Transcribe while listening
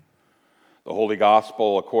The Holy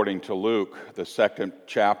Gospel according to Luke, the second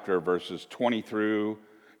chapter, verses 22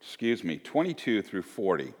 through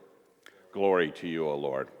 40. Glory to you, O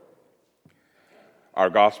Lord. Our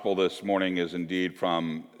gospel this morning is indeed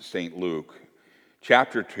from St. Luke,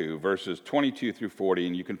 chapter 2, verses 22 through 40,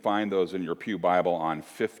 and you can find those in your pew Bible on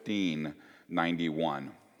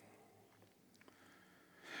 1591.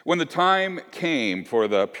 When the time came for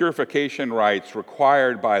the purification rites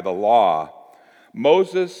required by the law,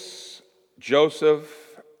 Moses,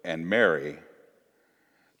 Joseph, and Mary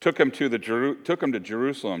took him to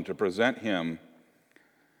Jerusalem to present him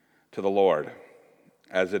to the Lord.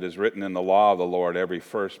 As it is written in the law of the Lord, every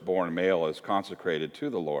firstborn male is consecrated to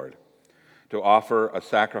the Lord, to offer a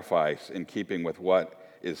sacrifice in keeping with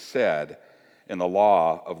what is said in the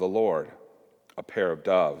law of the Lord, a pair of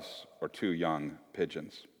doves or 2 young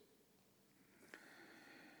pigeons.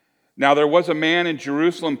 Now there was a man in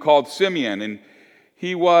Jerusalem called Simeon, and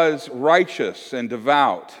he was righteous and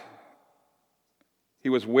devout. He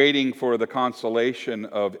was waiting for the consolation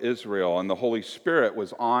of Israel, and the Holy Spirit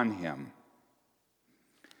was on him.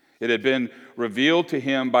 It had been revealed to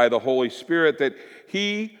him by the Holy Spirit that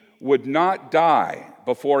he would not die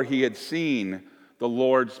before he had seen the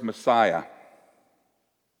Lord's Messiah.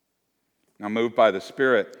 Now, moved by the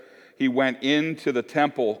Spirit, he went into the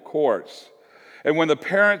temple courts. And when the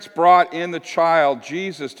parents brought in the child,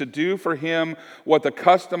 Jesus, to do for him what the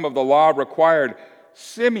custom of the law required,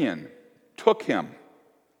 Simeon took him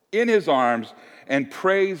in his arms and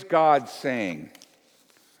praised God, saying,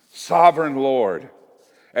 "Sovereign Lord,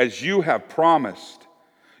 as you have promised,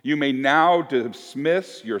 you may now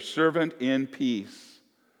dismiss your servant in peace,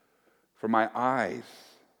 for my eyes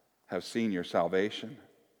have seen your salvation,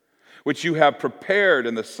 which you have prepared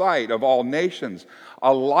in the sight of all nations,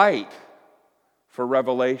 a light for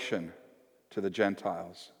revelation to the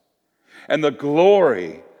Gentiles, and the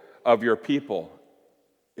glory of your people,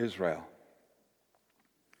 Israel."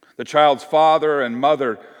 The child's father and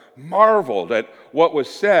mother marveled at what was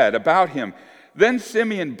said about him. Then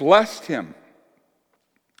Simeon blessed him,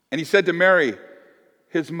 and he said to Mary,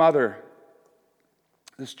 his mother,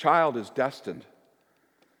 "This child is destined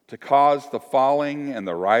to cause the falling and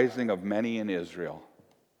the rising of many in Israel,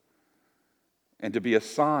 and to be a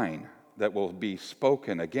sign that will be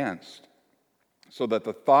spoken against, so that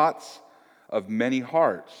the thoughts of many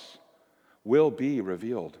hearts will be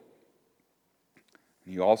revealed.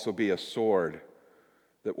 And you also be a sword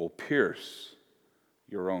that will pierce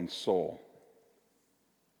your own soul."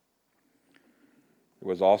 There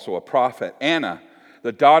was also a prophet, Anna,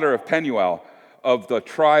 the daughter of Penuel of the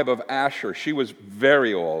tribe of Asher. She was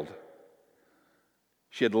very old.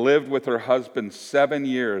 She had lived with her husband 7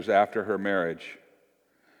 years after her marriage,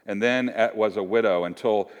 and then was a widow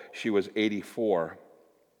until she was 84.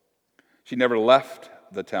 She never left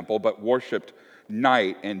the temple, but worshiped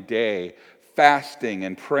night and day, fasting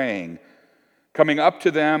and praying. Coming up to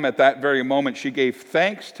them at that very moment, she gave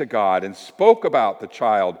thanks to God and spoke about the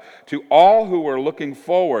child to all who were looking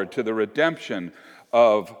forward to the redemption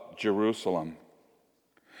of Jerusalem.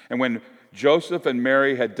 And when Joseph and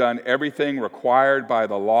Mary had done everything required by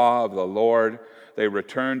the law of the Lord, they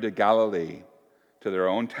returned to Galilee, to their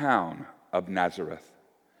own town of Nazareth.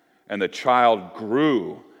 And the child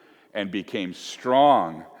grew and became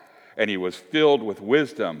strong, and he was filled with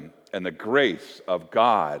wisdom, and the grace of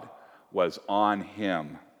God was on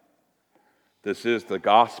him. This is the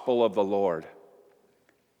gospel of the Lord.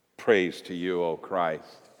 Praise to you, O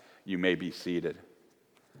Christ. You may be seated.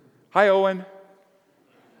 Hi, Owen.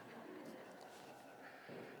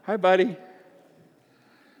 Hi, buddy.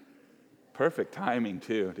 Perfect timing,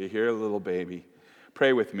 too, to hear a little baby.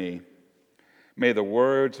 Pray with me. May the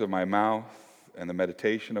words of my mouth and the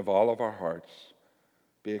meditation of all of our hearts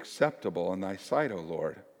be acceptable in thy sight, O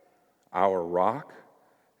Lord, our rock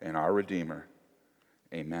and our Redeemer.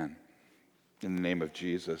 Amen. In the name of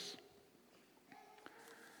Jesus.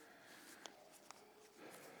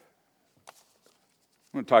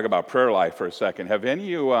 I'm going to talk about prayer life for a second. Have any of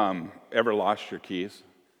you ever lost your keys?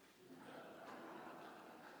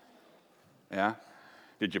 Yeah?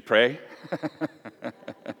 Did you pray?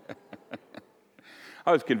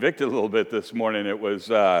 I was convicted a little bit this morning. It was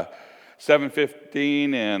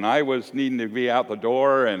 7:15, and I was needing to be out the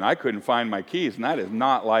door, and I couldn't find my keys, and that is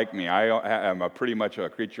not like me. I am pretty much a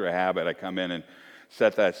creature of habit. I come in and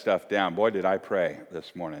set that stuff down. Boy, did I pray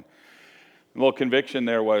this morning. A little conviction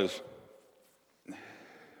there was,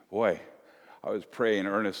 boy, I was praying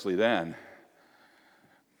earnestly then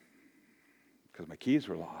because my keys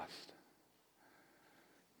were lost.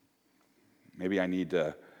 Maybe I need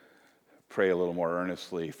to pray a little more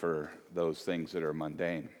earnestly for those things that are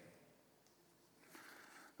mundane.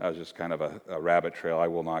 That was just kind of a rabbit trail. I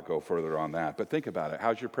will not go further on that. But think about it.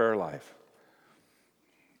 How's your prayer life?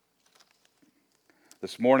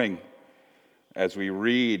 This morning, as we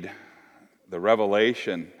read the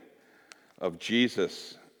revelation of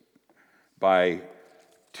Jesus by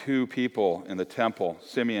two people in the temple,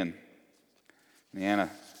 Simeon and Anna,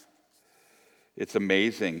 it's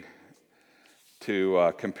amazing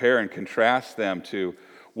to compare and contrast them to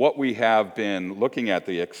what we have been looking at,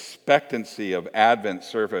 the expectancy of Advent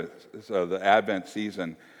service, the Advent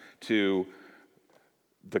season, to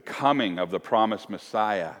the coming of the promised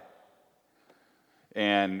Messiah.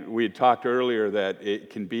 And we had talked earlier that it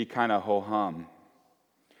can be kind of ho-hum.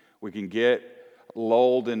 We can get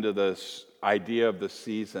lulled into this idea of the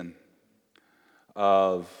season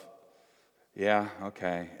of, yeah,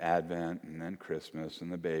 okay, Advent, and then Christmas, and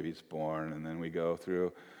the baby's born, and then we go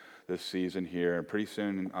through this season here. And pretty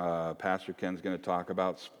soon, Pastor Ken's going to talk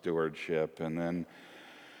about stewardship, and then,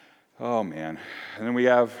 oh man, and then we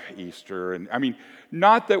have Easter. And I mean,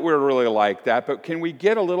 not that we're really like that, but can we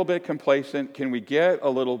get a little bit complacent? Can we get a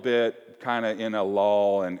little bit kind of in a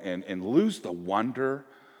lull and lose the wonder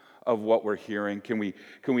of what we're hearing? Can we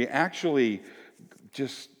actually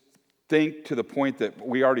just think to the point that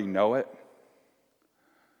we already know it?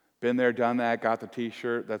 Been there, done that, got the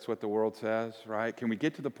t-shirt, that's what the world says, right? Can we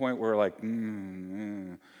get to the point where we're like,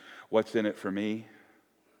 what's in it for me?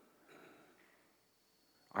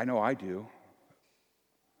 I know I do.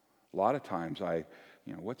 A lot of times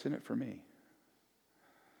what's in it for me?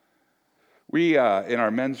 We, in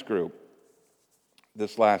our men's group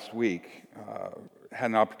this last week,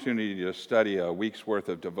 had an opportunity to study a week's worth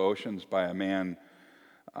of devotions by a man,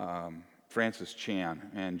 Francis Chan.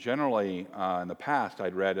 And generally, in the past,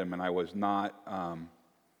 I'd read him and I was not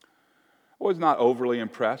overly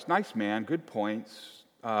impressed. Nice man, good points.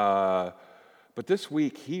 But this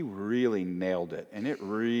week, he really nailed it. And it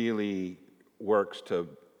really works to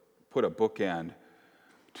put a bookend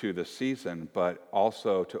to the season, but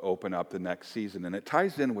also to open up the next season. And it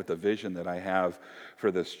ties in with the vision that I have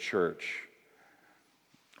for this church.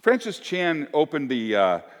 Francis Chan opened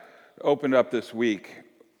up this week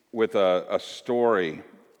with a story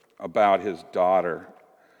about his daughter,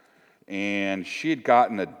 and she had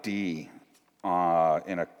gotten a D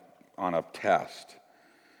on a test,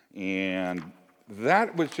 and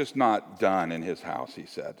that was just not done in his house. He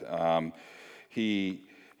said he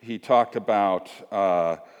talked about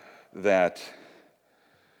that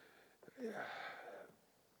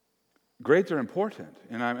grades are important,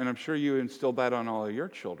 and I'm sure you instilled that on all of your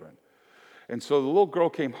children. And so the little girl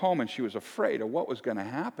came home and she was afraid of what was going to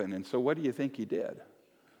happen. And so what do you think he did?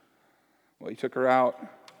 Well, he took her out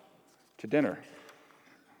to dinner.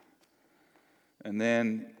 And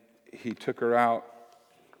then he took her out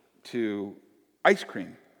to ice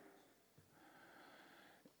cream.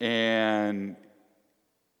 And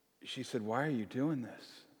she said, "Why are you doing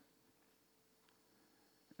this?"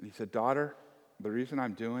 And he said, "Daughter, the reason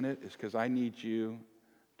I'm doing it is because I need you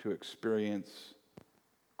to experience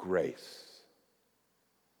grace."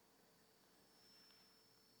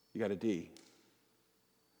 You got a D.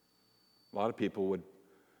 A lot of people would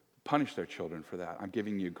punish their children for that. I'm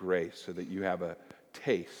giving you grace so that you have a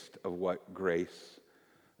taste of what grace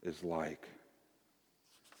is like.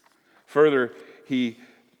 Further, he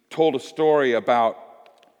told a story about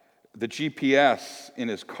the GPS in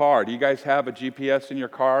his car. Do you guys have a GPS in your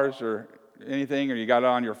cars or anything? Or you got it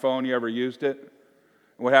on your phone? You ever used it?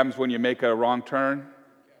 What happens when you make a wrong turn?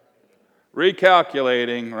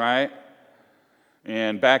 Recalculating, right?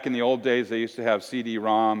 And back in the old days, they used to have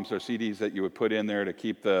CD-ROMs or CDs that you would put in there to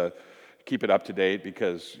keep it up to date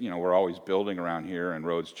because, we're always building around here and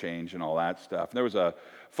roads change and all that stuff. And there was a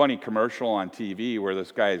funny commercial on TV where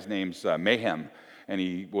this guy's name's Mayhem, and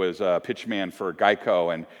he was a pitchman for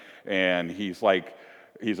Geico, and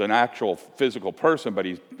he's an actual physical person, but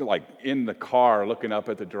he's like in the car looking up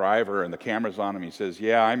at the driver and the camera's on him. He says,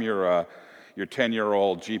 "Yeah, I'm your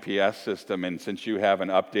 10-year-old GPS system, and since you haven't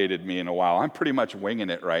updated me in a while, I'm pretty much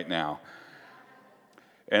winging it right now."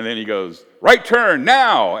 And then he goes, "Right turn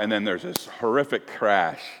now!" And then there's this horrific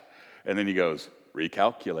crash. And then he goes,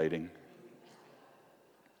 "Recalculating."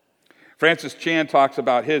 Francis Chan talks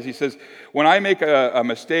about his. He says, when I make a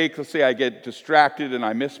mistake, let's say I get distracted and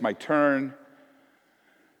I miss my turn,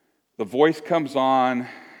 the voice comes on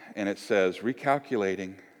and it says,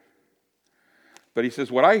 "Recalculating." But he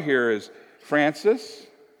says, what I hear is, "Francis,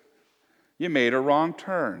 you made a wrong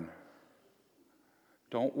turn.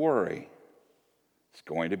 Don't worry. It's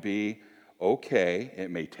going to be okay.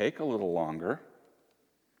 It may take a little longer,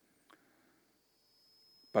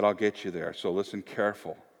 but I'll get you there. So listen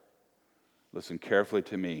carefully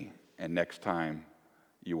to me, and next time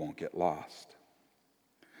you won't get lost.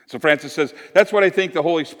 So Francis says, that's what I think the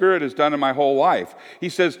Holy Spirit has done in my whole life. He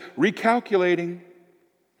says, recalculating.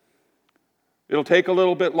 It'll take a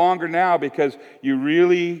little bit longer now because you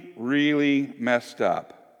really, really messed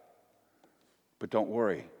up. But don't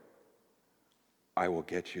worry, I will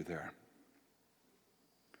get you there.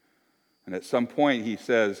 And at some point he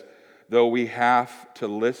says, though we have to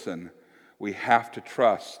listen, we have to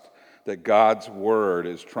trust that God's word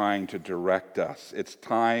is trying to direct us. It's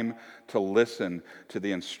time to listen to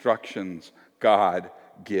the instructions God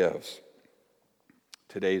gives.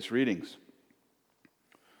 Today's readings.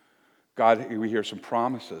 We hear some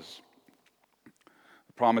promises.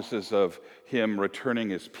 Promises of him returning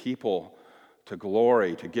his people to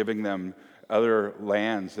glory, to giving them other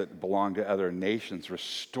lands that belong to other nations,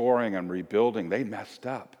 restoring and rebuilding. They messed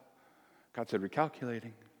up. God said,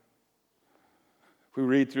 recalculating. If we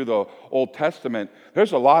read through the Old Testament,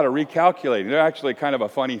 there's a lot of recalculating. There's actually kind of a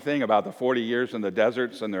funny thing about the 40 years in the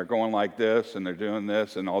deserts, and they're going like this, and they're doing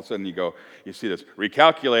this, and all of a sudden you see this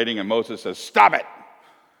recalculating, and Moses says, stop it!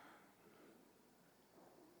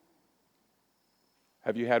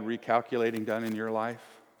 Have you had recalculating done in your life?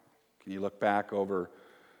 Can you look back over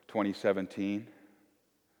 2017?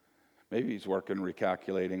 Maybe he's working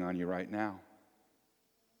recalculating on you right now.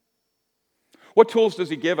 What tools does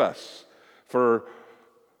he give us for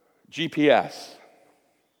GPS?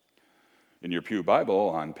 In your Pew Bible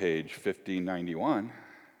on page 1591,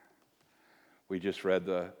 we just read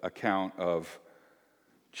the account of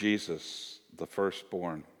Jesus, the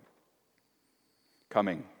firstborn,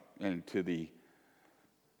 coming into the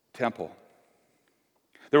temple.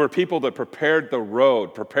 There were people that prepared the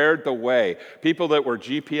road, prepared the way, people that were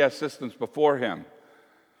GPS systems before him.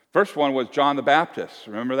 First one was John the Baptist.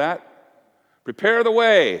 Remember that? Prepare the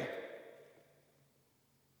way.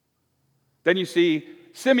 Then you see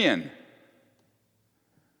Simeon.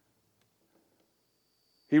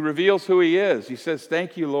 He reveals who he is. He says,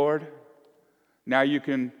 thank you, Lord. Now you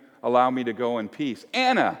can allow me to go in peace.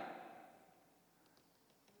 Anna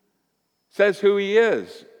says who he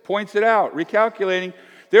is, points it out, recalculating.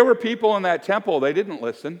 There were people in that temple, they didn't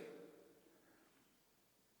listen.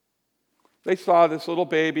 They saw this little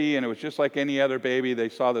baby, and it was just like any other baby. They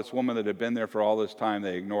saw this woman that had been there for all this time.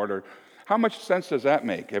 They ignored her. How much sense does that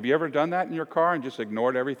make? Have you ever done that in your car and just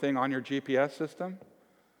ignored everything on your GPS system?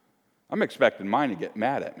 I'm expecting mine to get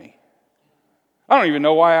mad at me. I don't even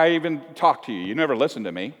know why I even talk to you. You never listen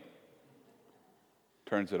to me.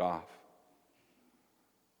 Turns it off.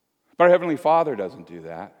 But our Heavenly Father doesn't do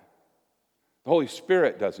that. The Holy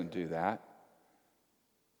Spirit doesn't do that.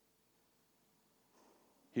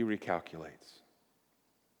 He recalculates.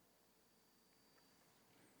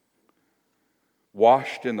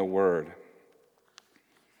 Washed in the Word.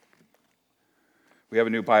 We have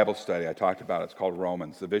a new Bible study I talked about. It's called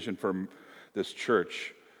Romans. The vision for this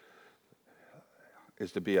church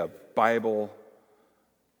is to be a Bible-based,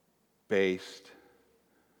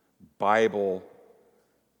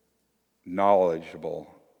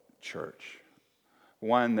 Bible-knowledgeable church.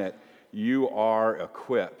 One that you are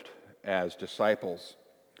equipped as disciples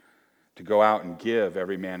to go out and give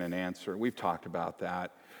every man an answer. We've talked about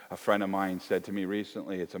that. A friend of mine said to me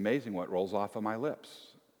recently, it's amazing what rolls off of my lips.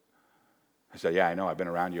 I said, yeah, I know, I've been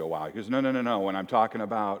around you a while. He goes, no. When I'm talking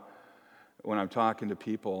to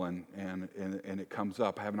people and it comes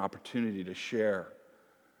up, I have an opportunity to share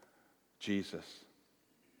Jesus.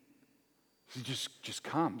 He just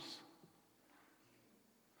comes.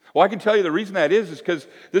 Well, I can tell you the reason that is because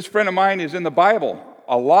this friend of mine is in the Bible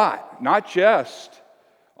a lot, not just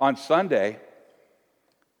on Sunday,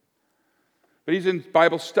 but he's in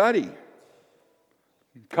Bible study.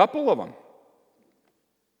 A couple of them.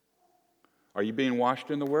 Are you being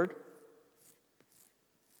washed in the Word?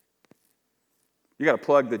 You got to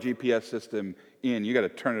plug the GPS system in. You got to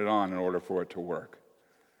turn it on in order for it to work.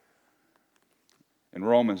 And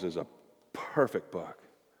Romans is a perfect book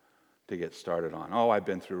to get started on. Oh, I've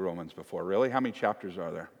been through Romans before. Really? How many chapters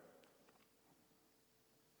are there?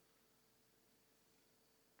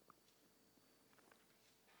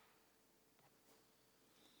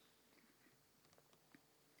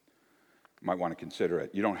 You might want to consider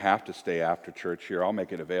it. You don't have to stay after church here. I'll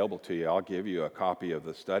make it available to you. I'll give you a copy of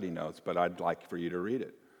the study notes, but I'd like for you to read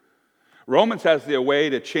it. Romans has the way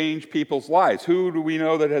to change people's lives. Who do we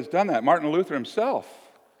know that has done that? Martin Luther himself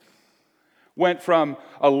went from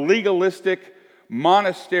a legalistic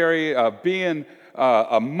monastery of being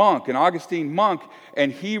a monk, an Augustine monk,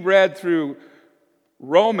 and he read through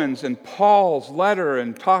Romans and Paul's letter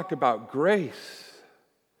and talked about grace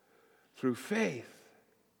through faith.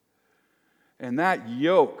 And that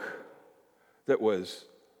yoke that was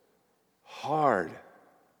hard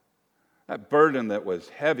That burden that was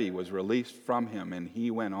heavy was released from him, and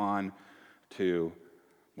he went on to,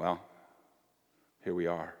 well, here we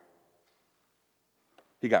are.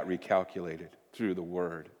 He got recalculated through the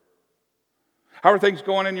Word. How are things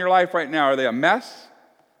going in your life right now? Are they a mess?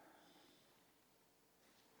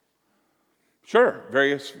 Sure,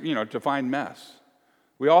 various, define mess.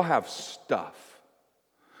 We all have stuff.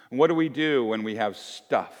 And what do we do when we have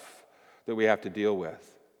stuff that we have to deal with?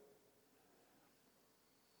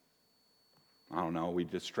 I don't know, we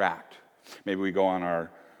distract. Maybe we go on our,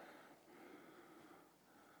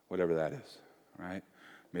 whatever that is, right?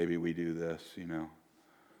 Maybe we do this,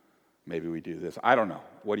 Maybe we do this. I don't know.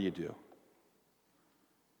 What do you do?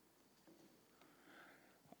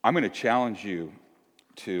 I'm going to challenge you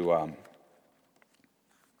to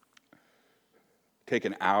take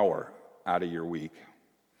an hour out of your week,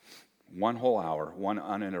 one whole hour, one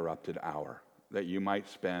uninterrupted hour that you might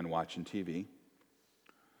spend watching TV.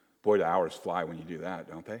 Boy, the hours fly when you do that,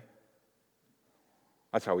 don't they?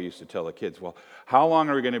 That's how we used to tell the kids, well, how long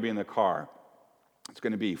are we going to be in the car? It's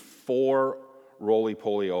going to be 4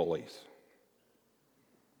 roly-poly-olies.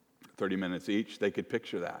 30 minutes each. They could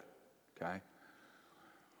picture that, okay?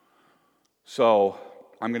 So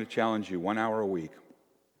I'm going to challenge you 1 hour a week.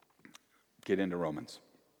 Get into Romans.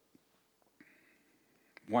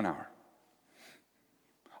 1 hour.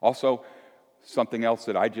 Also, something else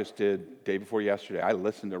that I just did day before yesterday, I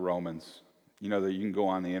listened to Romans. You know that you can go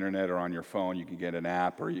on the internet or on your phone, you can get an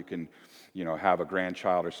app, or you can, have a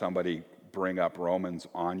grandchild or somebody bring up Romans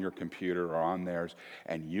on your computer or on theirs,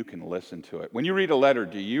 and you can listen to it. When you read a letter,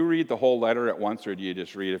 do you read the whole letter at once, or do you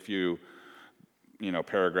just read a few,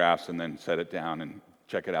 paragraphs and then set it down and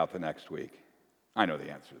check it out the next week? I know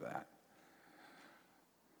the answer to that.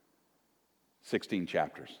 16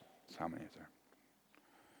 chapters. That's how many is there?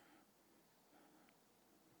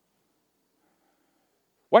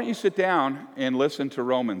 Why don't you sit down and listen to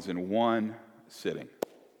Romans in one sitting?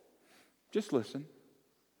 Just listen.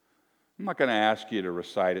 I'm not going to ask you to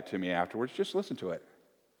recite it to me afterwards. Just listen to it.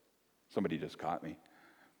 Somebody just caught me.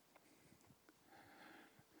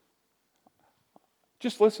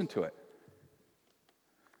 Just listen to it.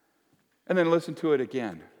 And then listen to it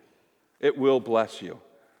again. It will bless you,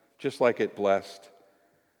 just like it blessed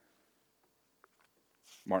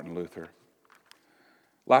Martin Luther.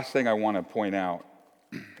 Last thing I want to point out,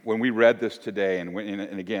 when we read this today,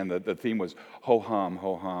 and again, the theme was ho-hum,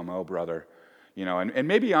 oh brother, and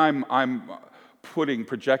maybe I'm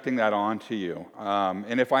projecting that onto you,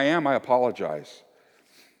 and if I am, I apologize.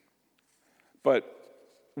 But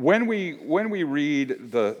when we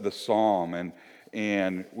read the psalm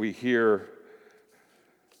and we hear,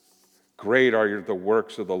 great are the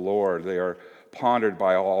works of the Lord, they are pondered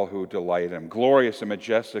by all who delight in him. Glorious and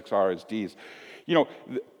majestic are his deeds.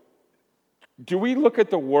 Do we look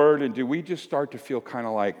at the word and do we just start to feel kind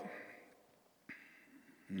of like,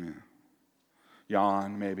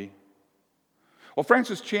 yawn maybe? Well,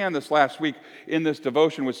 Francis Chan this last week in this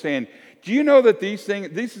devotion was saying, do you know that this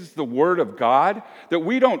is the word of God? That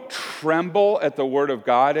we don't tremble at the word of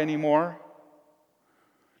God anymore?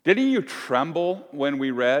 Didn't you tremble when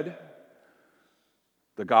we read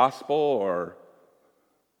the gospel or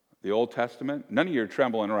the Old Testament? None of you are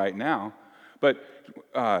trembling right now. But,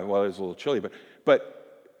 it's a little chilly,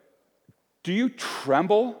 but do you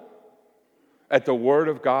tremble at the Word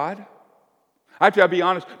of God? I have to be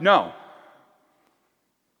honest, no.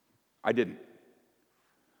 I didn't.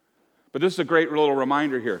 But this is a great little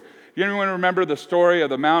reminder here. Do anyone remember the story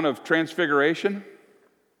of the Mount of Transfiguration?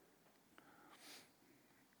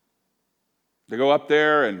 They go up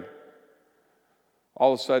there and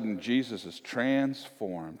all of a sudden Jesus is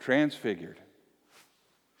transformed, transfigured,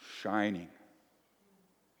 shining.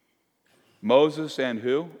 Moses and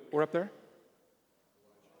who were up there?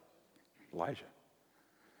 Elijah.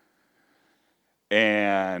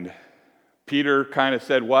 And Peter kind of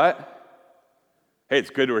said what? Hey, it's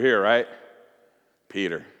good we're here, right?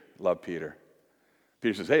 Peter. Love Peter.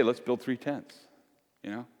 Peter says, hey, let's build 3 tents,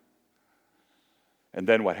 And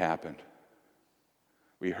then what happened?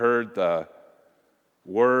 We heard the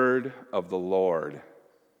word of the Lord.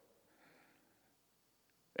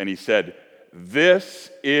 And he said,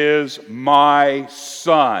 this is my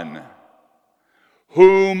son,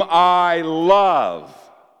 whom I love.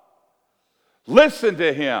 Listen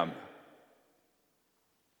to him.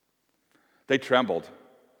 They trembled.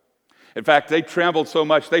 In fact, they trembled so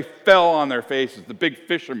much they fell on their faces. The big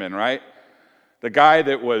fisherman, right? The guy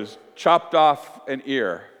that was chopped off an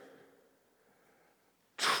ear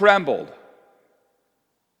trembled.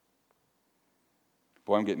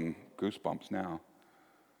 Boy, I'm getting goosebumps now.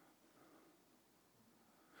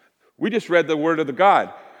 We just read the word of the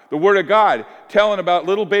God. The Word of God, telling about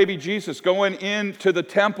little baby Jesus going into the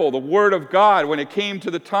temple, the Word of God, when it came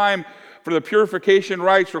to the time for the purification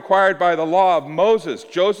rites required by the law of Moses.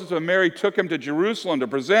 Joseph and Mary took him to Jerusalem to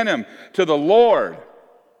present him to the Lord.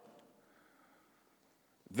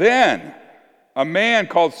 Then, a man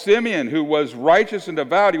called Simeon, who was righteous and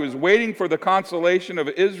devout, he was waiting for the consolation of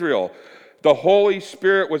Israel. The Holy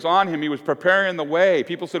Spirit was on him. He was preparing the way.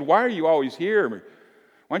 People said, "Why are you always here?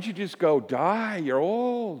 Why don't you just go die? You're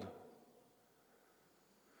old."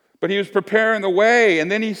 But he was preparing the way. And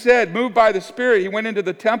then he said, moved by the Spirit, he went into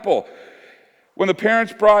the temple. When the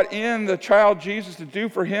parents brought in the child Jesus to do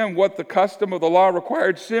for him what the custom of the law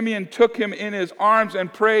required, Simeon took him in his arms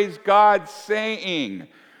and praised God, saying,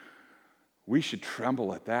 we should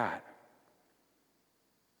tremble at that.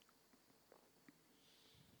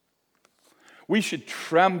 We should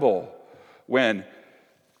tremble when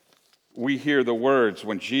we hear the words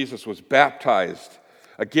when Jesus was baptized.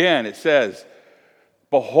 Again, it says,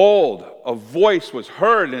 behold, a voice was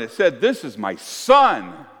heard, and it said, this is my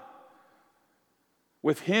Son.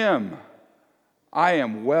 With him I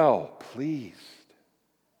am well pleased.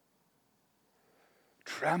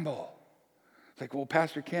 Tremble. It's like, well,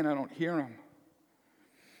 Pastor Ken, I don't hear him.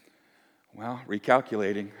 Well,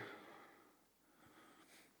 recalculating.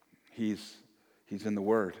 He's in the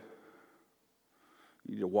Word.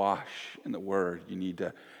 You need to wash in the Word. You need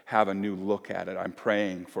to have a new look at it. I'm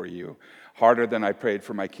praying for you, harder than I prayed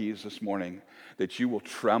for my keys this morning, that you will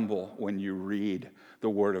tremble when you read the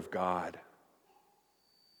Word of God.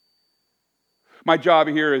 My job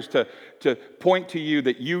here is to point to you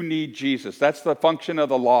that you need Jesus. That's the function of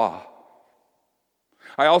the law.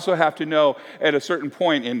 I also have to know at a certain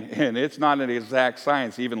point, and it's not an exact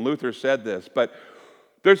science, even Luther said this, but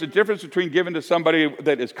there's a difference between giving to somebody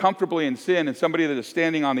that is comfortably in sin and somebody that is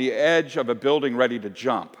standing on the edge of a building ready to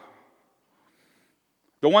jump.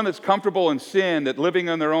 The one that's comfortable in sin, that living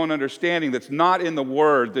on their own understanding, that's not in the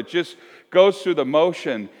Word, that just goes through the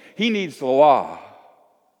motion, he needs the law.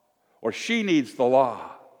 Or she needs the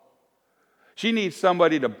law. She needs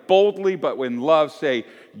somebody to boldly, but in love, say,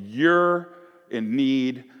 you're in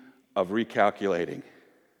need of recalculating.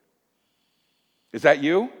 Is that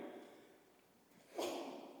you?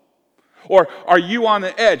 Or are you on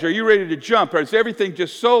the edge? Are you ready to jump? Or is everything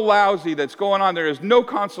just so lousy that's going on? There is no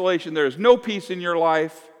consolation. There is no peace in your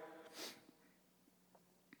life.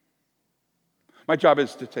 My job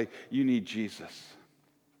is to say, you need Jesus.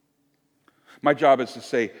 My job is to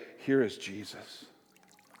say, here is Jesus.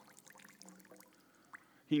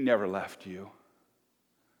 He never left you.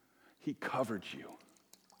 He covered you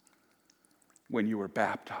when you were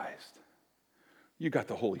baptized. You got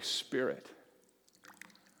the Holy Spirit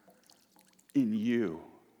in you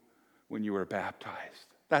when you were baptized.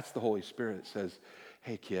 That's the Holy Spirit that says,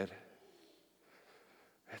 hey kid,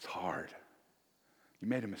 it's hard. You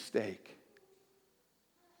made a mistake.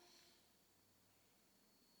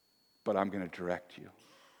 But I'm going to direct you.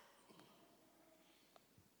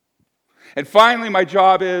 And finally, my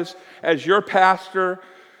job is, as your pastor,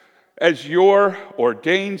 as your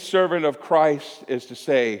ordained servant of Christ, is to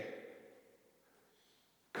say,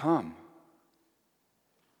 come.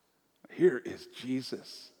 Here is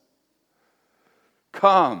Jesus.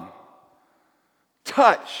 Come.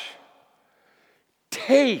 Touch.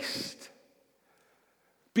 Taste.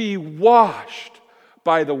 Be washed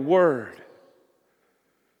by the Word.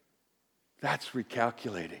 That's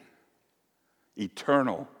recalculating.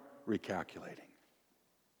 Eternal recalculating.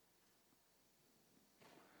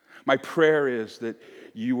 My prayer is that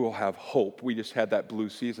you will have hope. We just had that blue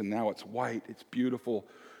season. Now it's white. It's beautiful.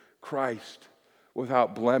 Christ,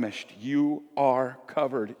 without blemish. You are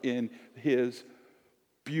covered in His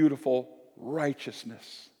beautiful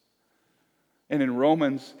righteousness. And in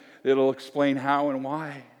Romans, it'll explain how and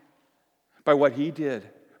why. By what He did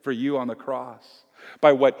for you on the cross.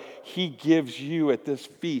 By what He gives you at this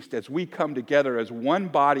feast as we come together as one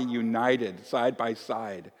body united side by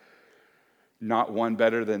side. Not one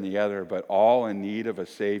better than the other, but all in need of a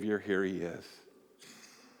Savior. Here He is.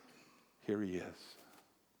 Here He is.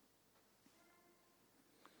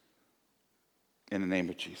 In the name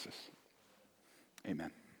of Jesus.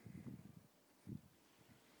 Amen.